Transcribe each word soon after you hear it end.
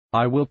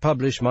I will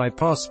publish my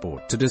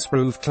passport to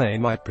disprove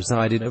claim I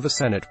presided over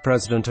Senate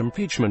President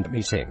impeachment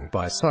meeting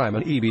by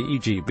Simon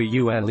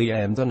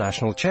Egbule. The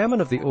national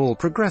chairman of the All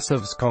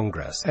Progressives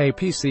Congress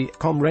 (APC),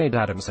 Comrade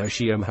Adams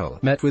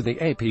Oshiomhole, met with the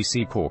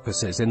APC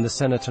caucuses in the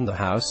Senate and the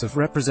House of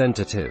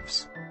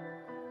Representatives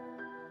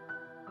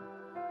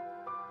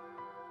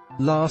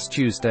last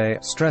Tuesday,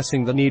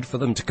 stressing the need for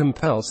them to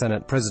compel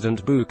Senate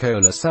President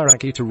Bukola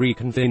Saraki to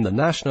reconvene the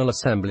National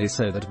Assembly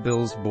so that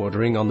bills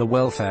bordering on the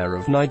welfare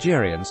of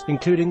Nigerians,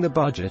 including the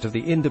budget of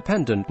the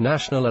Independent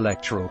National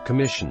Electoral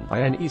Commission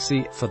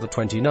 (INEC) for the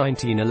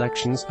 2019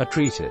 elections, are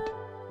treated.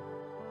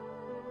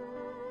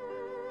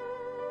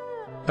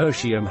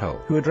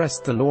 Oshiomhole, who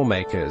addressed the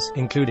lawmakers,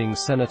 including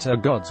Senator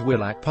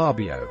Godswill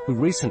Akpabio, who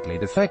recently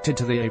defected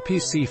to the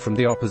APC from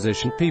the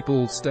opposition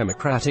People's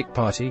Democratic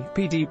Party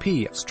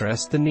 (PDP),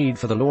 stressed the need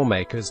for the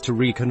lawmakers to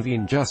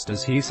reconvene just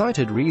as he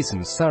cited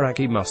reasons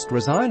Saraki must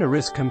resign or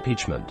risk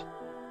impeachment.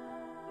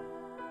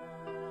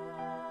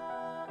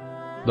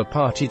 The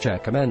party chair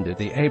commended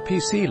the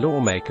APC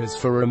lawmakers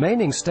for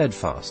remaining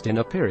steadfast in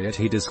a period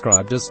he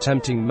described as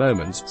tempting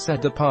moments,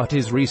 said the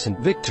party's recent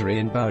victory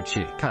in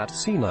Bauchi,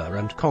 Katsina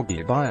and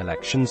Kogi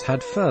by-elections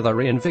had further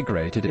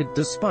reinvigorated it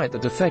despite the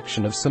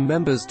defection of some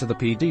members to the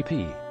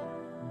PDP.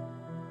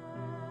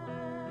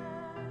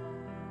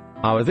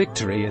 Our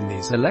victory in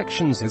these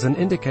elections is an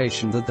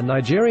indication that the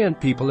Nigerian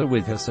people are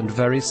with us and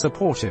very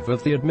supportive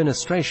of the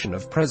administration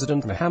of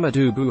President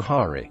Muhammadu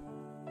Buhari.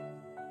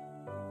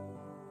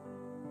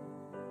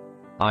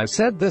 I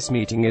said this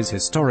meeting is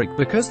historic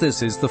because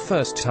this is the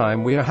first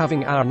time we are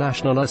having our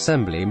National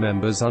Assembly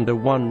members under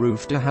one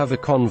roof to have a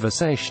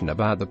conversation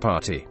about the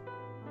party.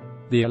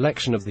 The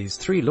election of these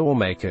three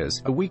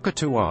lawmakers, a week or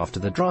two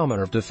after the drama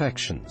of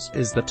defections,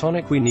 is the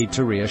tonic we need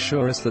to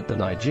reassure us that the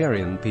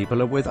Nigerian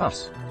people are with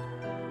us.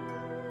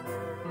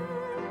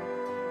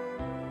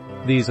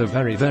 These are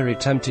very, very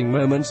tempting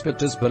moments,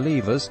 but as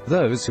believers,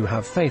 those who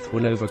have faith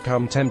will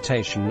overcome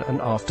temptation,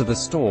 and after the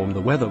storm the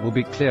weather will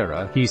be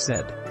clearer, he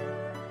said.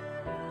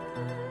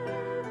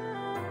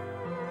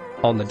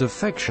 On the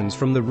defections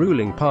from the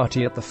ruling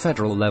party at the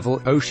federal level,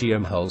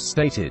 Oshiomhole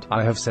stated,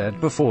 "I have said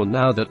before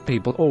now that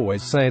people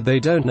always say they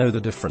don't know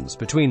the difference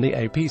between the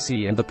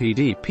APC and the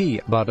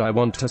PDP, but I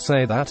want to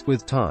say that,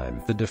 with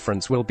time, the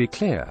difference will be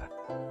clear.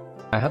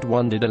 I had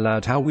wondered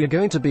aloud how we're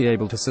going to be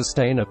able to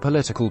sustain a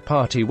political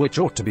party which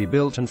ought to be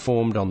built and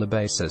formed on the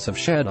basis of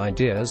shared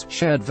ideas,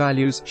 shared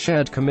values,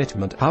 shared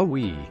commitment, how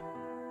we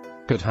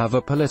could have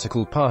a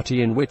political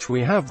party in which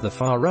we have the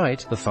far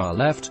right, the far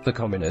left, the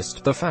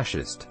communist, the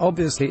fascist.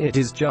 Obviously it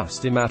is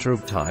just a matter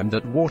of time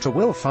that water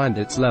will find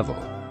its level.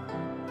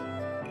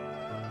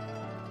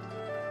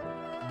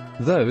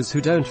 Those who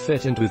don't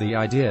fit into the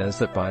ideas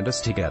that bind us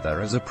together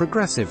as a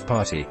progressive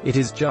party, it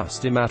is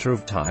just a matter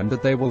of time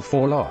that they will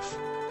fall off.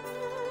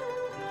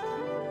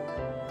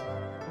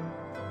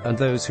 And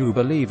those who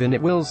believe in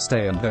it will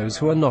stay, and those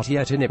who are not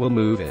yet in it will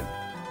move in.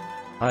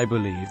 I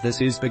believe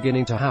this is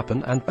beginning to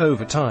happen, and,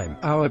 over time,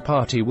 our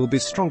party will be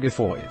stronger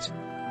for it."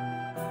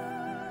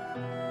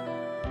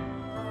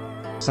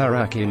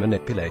 Saraki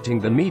manipulating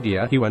the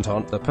media, he went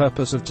on. The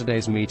purpose of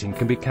today's meeting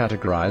can be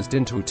categorized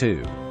into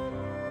two.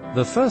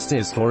 The first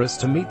is for us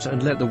to meet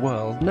and let the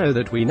world know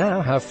that we now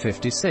have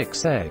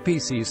 56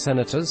 APC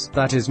senators,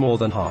 that is more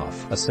than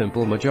half, a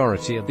simple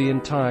majority of the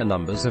entire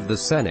numbers of the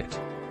Senate.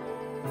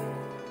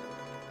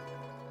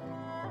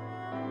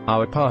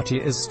 Our party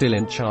is still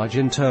in charge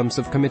in terms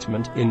of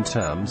commitment, in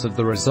terms of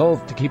the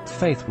resolve to keep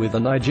faith with the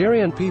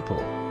Nigerian people.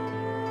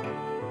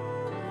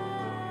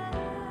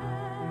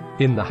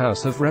 In the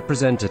House of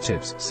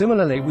Representatives,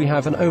 similarly, we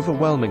have an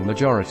overwhelming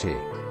majority.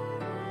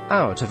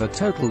 Out of a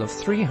total of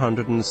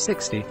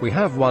 360, we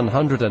have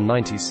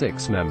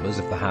 196 members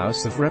of the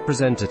House of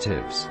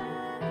Representatives.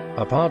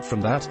 Apart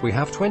from that, we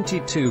have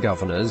 22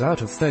 governors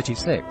out of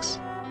 36.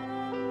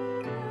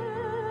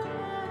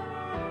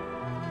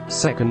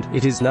 Second,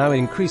 it is now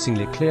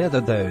increasingly clear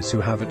that those who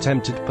have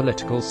attempted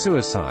political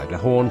suicide are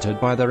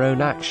haunted by their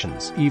own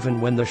actions. Even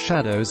when the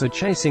shadows are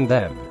chasing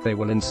them, they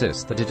will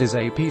insist that it is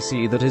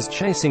APC that is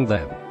chasing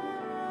them.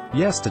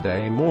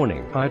 Yesterday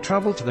morning, I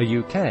traveled to the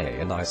UK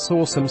and I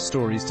saw some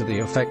stories to the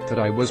effect that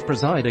I was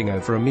presiding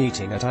over a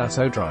meeting at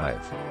Aso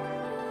Drive.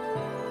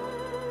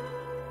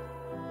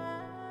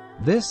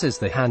 This is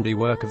the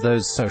handiwork of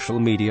those social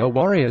media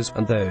warriors,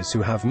 and those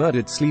who have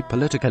murdered sleep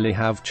politically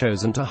have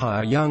chosen to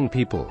hire young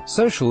people,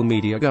 social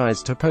media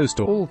guys, to post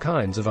all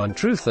kinds of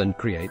untruth and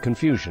create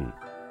confusion.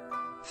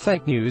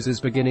 Fake news is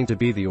beginning to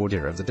be the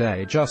order of the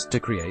day, just to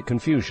create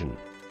confusion.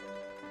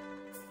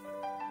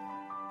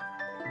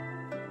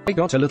 I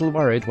got a little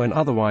worried when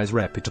otherwise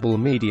reputable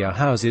media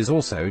houses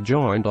also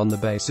joined on the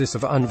basis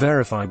of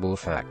unverifiable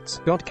facts,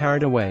 got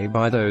carried away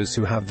by those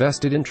who have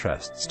vested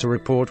interests to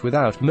report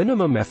without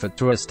minimum effort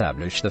to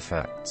establish the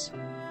facts.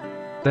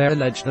 They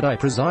allege that I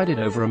presided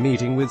over a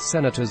meeting with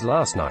senators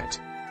last night.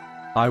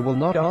 I will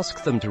not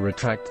ask them to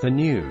retract the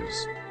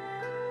news.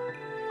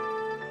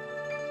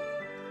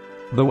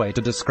 The way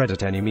to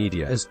discredit any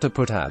media is to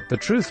put out the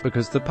truth,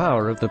 because the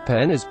power of the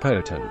pen is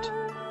potent.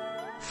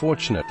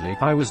 Fortunately,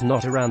 I was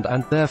not around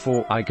and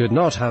therefore I could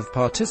not have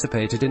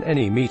participated in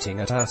any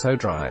meeting at Asso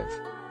Drive.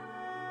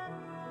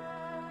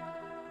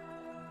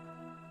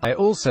 I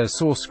also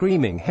saw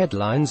screaming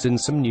headlines in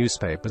some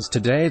newspapers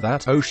today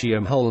that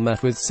Oshiomhole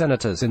met with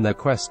senators in their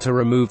quest to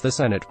remove the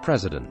Senate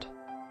president.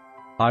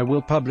 I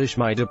will publish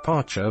my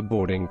departure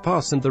boarding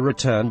pass and the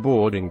return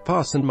boarding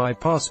pass and my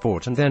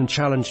passport and then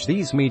challenge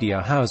these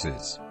media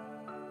houses.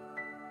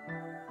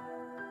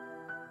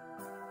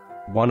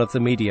 One of the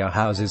media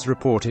houses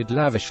reported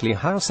lavishly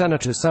how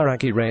Senator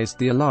Saraki raised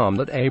the alarm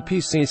that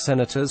APC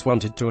senators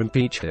wanted to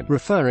impeach him,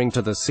 referring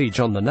to the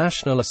siege on the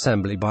National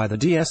Assembly by the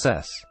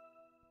DSS.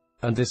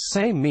 And this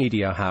same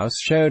media house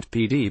showed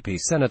PDP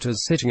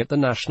senators sitting at the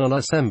National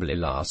Assembly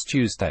last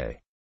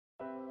Tuesday.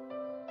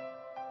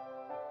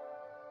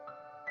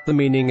 The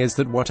meaning is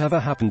that whatever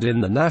happened in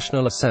the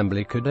National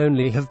Assembly could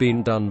only have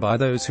been done by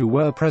those who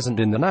were present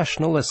in the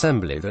National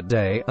Assembly that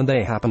day, and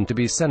they happened to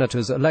be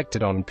senators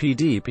elected on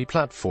PDP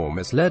platform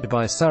as led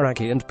by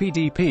Saraki and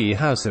PDP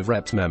House of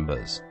Reps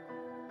members.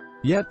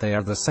 Yet they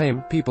are the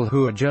same people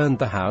who adjourned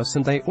the House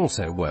and they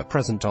also were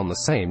present on the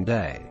same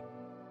day.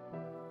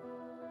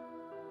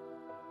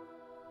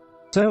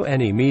 So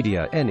any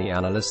media, any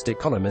analyst,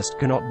 economist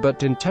cannot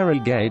but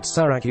interrogate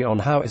Saraki on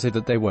how is it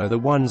that they were the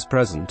ones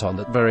present on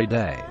that very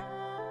day.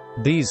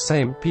 These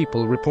same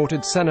people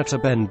reported Senator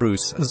Ben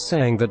Bruce as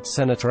saying that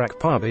Senator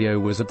Akpabio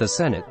was at the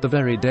Senate the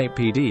very day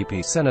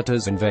PDP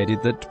senators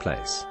invaded that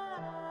place.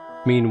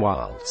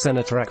 Meanwhile,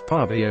 Senator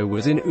Akpabio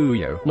was in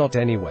Uyo, not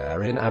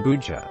anywhere in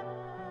Abuja.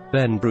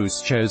 Ben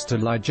Bruce chose to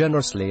lie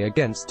generously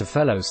against a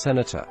fellow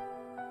senator.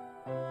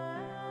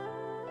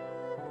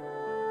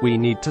 We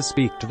need to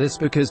speak to this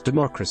because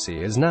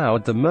democracy is now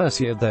at the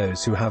mercy of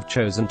those who have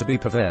chosen to be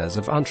purveyors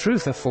of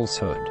untruth or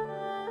falsehood.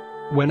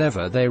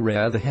 Whenever they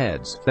rear their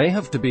heads, they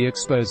have to be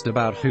exposed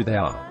about who they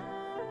are.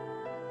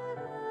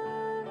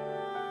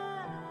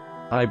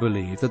 I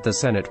believe that the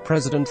Senate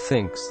President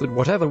thinks that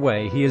whatever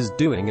way he is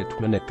doing it,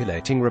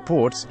 manipulating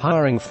reports,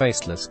 hiring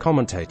faceless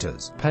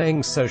commentators,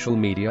 paying social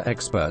media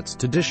experts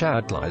to dish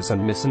out lies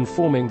and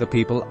misinforming the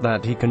people,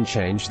 that he can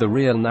change the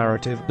real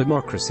narrative.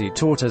 Democracy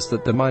taught us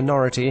that the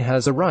minority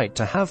has a right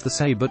to have the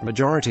say but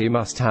majority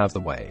must have the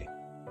way.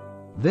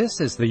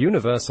 This is the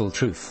universal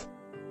truth.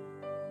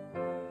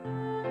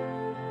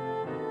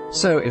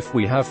 So if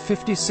we have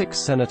 56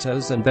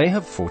 senators and they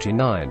have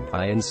 49,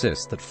 I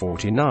insist that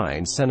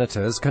 49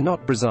 senators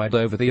cannot preside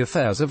over the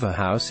affairs of a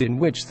House in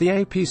which the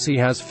APC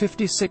has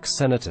 56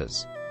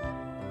 senators.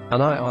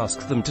 And I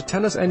ask them to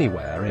tell us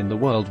anywhere in the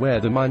world where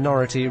the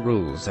minority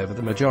rules over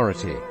the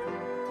majority.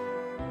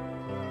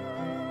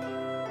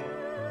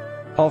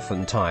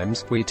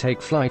 Oftentimes, we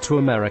take flight to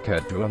America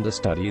to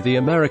understudy the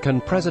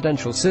American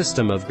presidential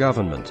system of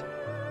government.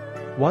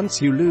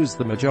 Once you lose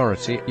the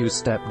majority, you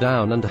step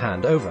down and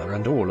hand over,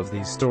 and all of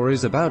these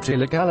stories about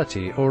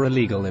illegality or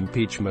illegal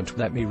impeachment,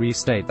 let me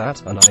restate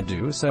that, and I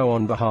do so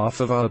on behalf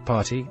of our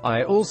party.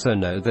 I also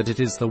know that it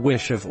is the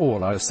wish of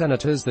all our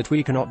senators that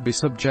we cannot be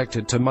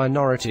subjected to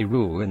minority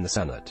rule in the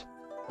Senate.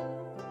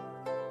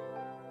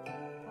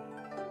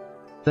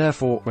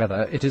 Therefore,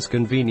 whether it is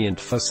convenient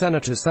for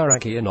Senator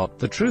Saraki or not,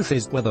 the truth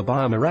is, whether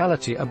by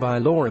morality or by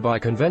law or by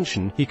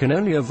convention, he can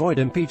only avoid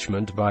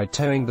impeachment by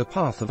towing the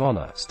path of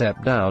honor,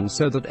 step down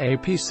so that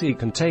APC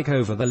can take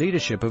over the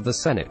leadership of the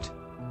Senate.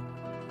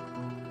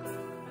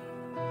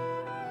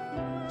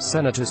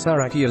 Senator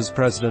Saraki as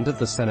President of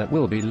the Senate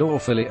will be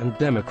lawfully and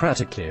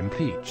democratically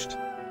impeached.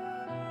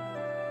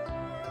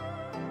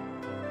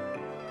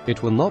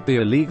 It will not be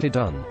illegally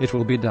done. It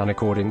will be done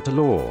according to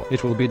law.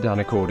 It will be done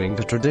according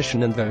to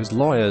tradition, and those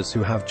lawyers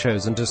who have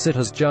chosen to sit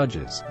as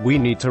judges, we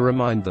need to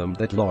remind them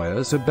that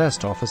lawyers are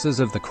best officers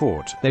of the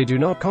court. They do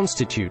not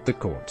constitute the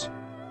court.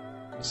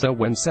 So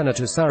when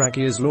Senator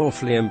Saraki is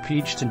lawfully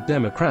impeached and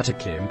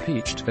democratically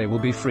impeached, they will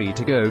be free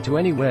to go to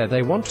anywhere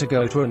they want to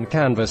go to and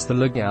canvass the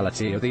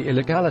legality or the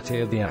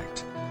illegality of the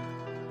act.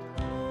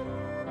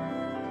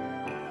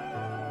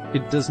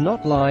 It does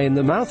not lie in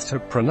the mouth to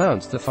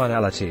pronounce the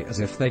finality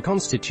as if they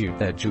constitute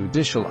their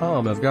judicial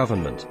arm of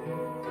government.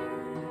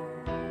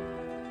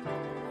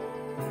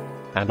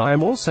 And I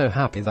am also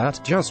happy that,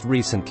 just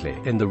recently,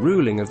 in the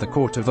ruling of the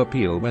Court of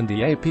Appeal when the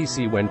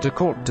APC went to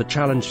court to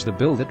challenge the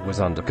bill that was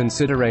under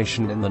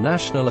consideration in the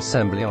National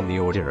Assembly on the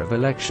order of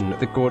election,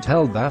 the court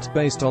held that,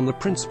 based on the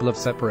principle of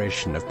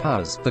separation of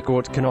powers, the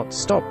court cannot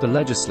stop the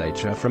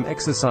legislature from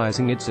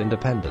exercising its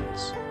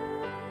independence.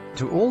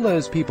 To all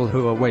those people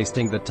who are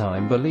wasting the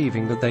time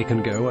believing that they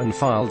can go and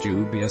file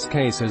dubious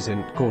cases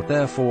in court,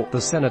 therefore, the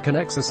Senate can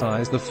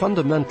exercise the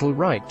fundamental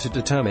right to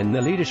determine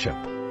the leadership.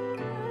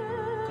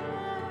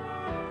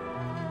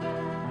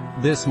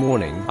 This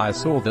morning, I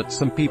saw that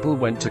some people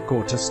went to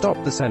court to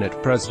stop the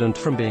Senate President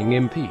from being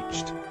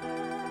impeached.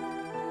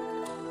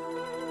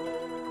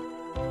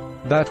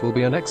 That will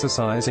be an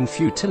exercise in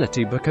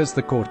futility because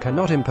the court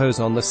cannot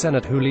impose on the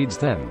Senate who leads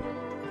them.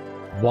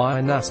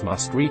 Why NAS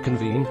must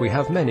reconvene? We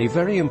have many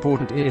very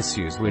important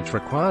issues which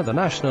require the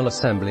National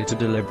Assembly to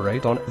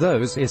deliberate on,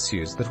 those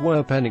issues that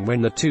were pending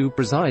when the two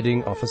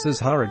presiding officers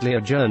hurriedly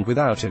adjourned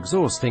without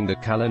exhausting the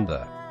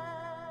calendar.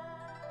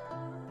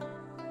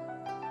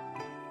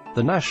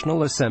 The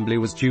National Assembly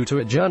was due to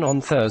adjourn on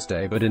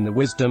Thursday, but in the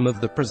wisdom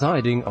of the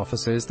presiding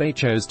officers they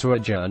chose to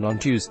adjourn on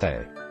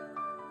Tuesday.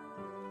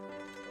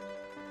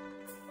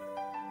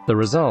 The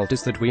result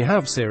is that we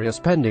have serious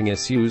pending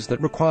issues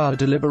that require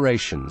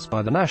deliberations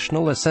by the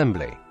National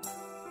Assembly.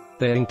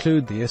 They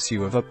include the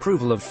issue of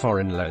approval of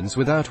foreign loans,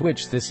 without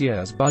which this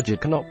year's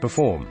budget cannot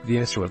perform, the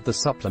issue of the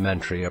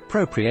supplementary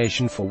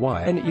appropriation for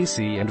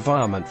YNEC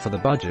environment for the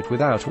budget,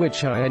 without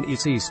which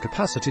YNEC's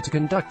capacity to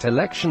conduct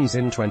elections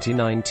in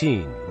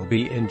 2019 will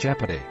be in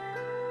jeopardy.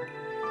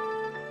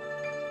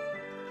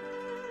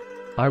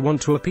 I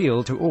want to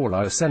appeal to all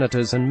our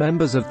senators and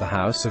members of the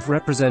House of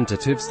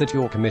Representatives that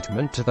your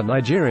commitment to the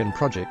Nigerian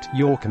project,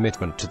 your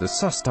commitment to the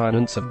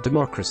sustenance of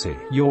democracy,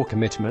 your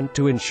commitment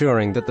to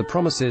ensuring that the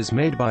promises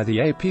made by the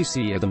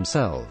APC are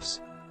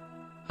themselves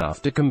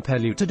enough to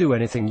compel you to do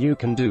anything you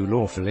can do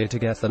lawfully to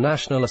get the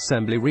National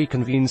Assembly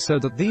reconvened so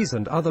that these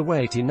and other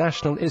weighty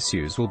national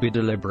issues will be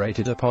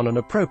deliberated upon and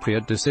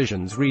appropriate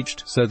decisions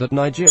reached, so that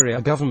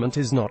Nigeria government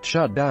is not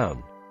shut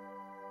down.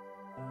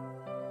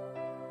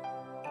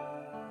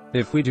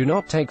 If we do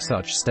not take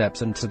such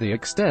steps, and to the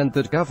extent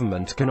that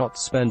government cannot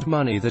spend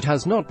money that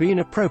has not been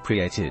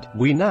appropriated,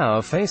 we now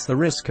face the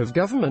risk of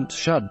government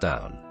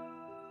shutdown.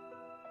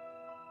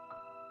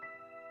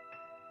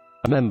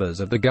 Members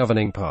of the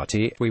governing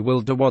party, we will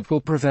do what will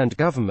prevent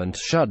government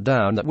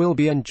shutdown that will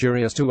be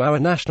injurious to our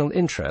national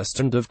interest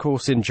and of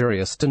course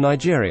injurious to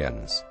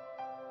Nigerians.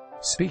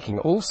 Speaking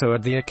also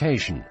at the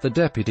occasion, the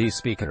Deputy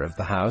Speaker of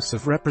the House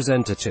of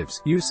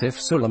Representatives, Yusuf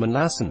Suleiman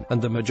Lassan,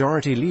 and the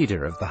Majority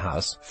Leader of the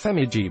House,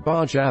 Femiji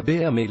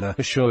Gbajabiamila,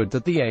 assured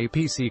that the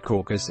APC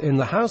caucus in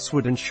the House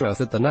would ensure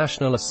that the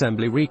National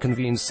Assembly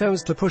reconvenes so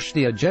as to push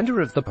the agenda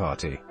of the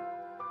party.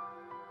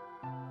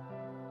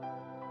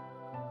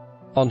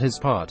 On his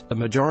part, the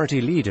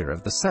Majority Leader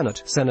of the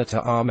Senate, Senator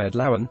Ahmed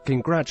Lawan,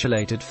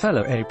 congratulated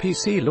fellow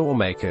APC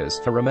lawmakers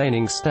for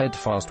remaining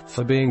steadfast,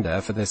 for being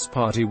there for this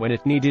party when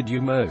it needed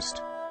you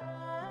most.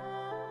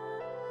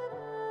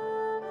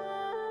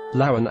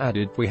 Lawan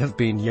added, "We have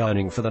been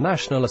yearning for the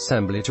National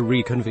Assembly to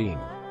reconvene.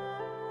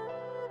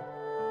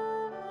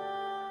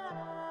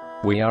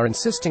 We are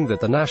insisting that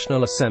the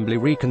National Assembly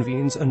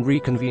reconvenes and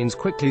reconvenes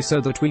quickly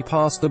so that we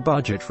pass the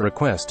budget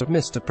request of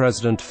Mr.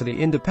 President for the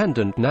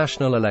Independent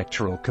National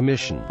Electoral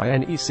Commission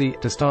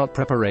 (INEC) to start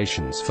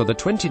preparations for the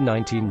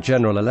 2019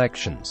 general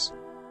elections.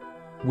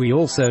 We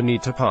also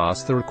need to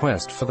pass the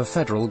request for the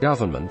federal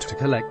government to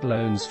collect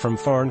loans from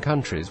foreign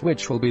countries,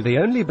 which will be the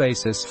only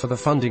basis for the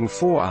funding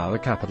for our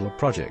capital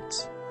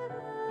projects.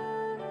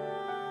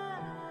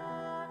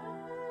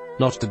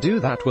 Not to do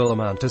that will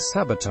amount to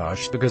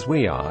sabotage, because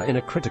we are in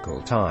a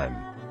critical time.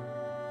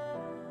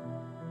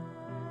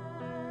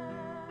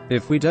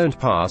 If we don't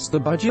pass the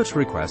budget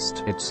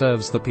request, it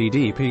serves the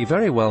PDP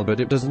very well,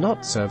 but it does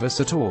not serve us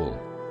at all.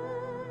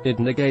 It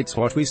negates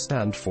what we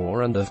stand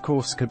for and of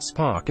course could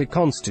spark a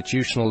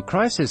constitutional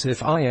crisis if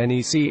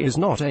INEC is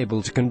not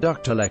able to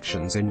conduct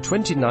elections in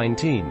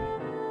 2019.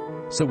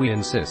 So we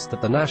insist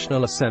that the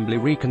National Assembly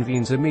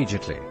reconvenes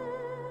immediately.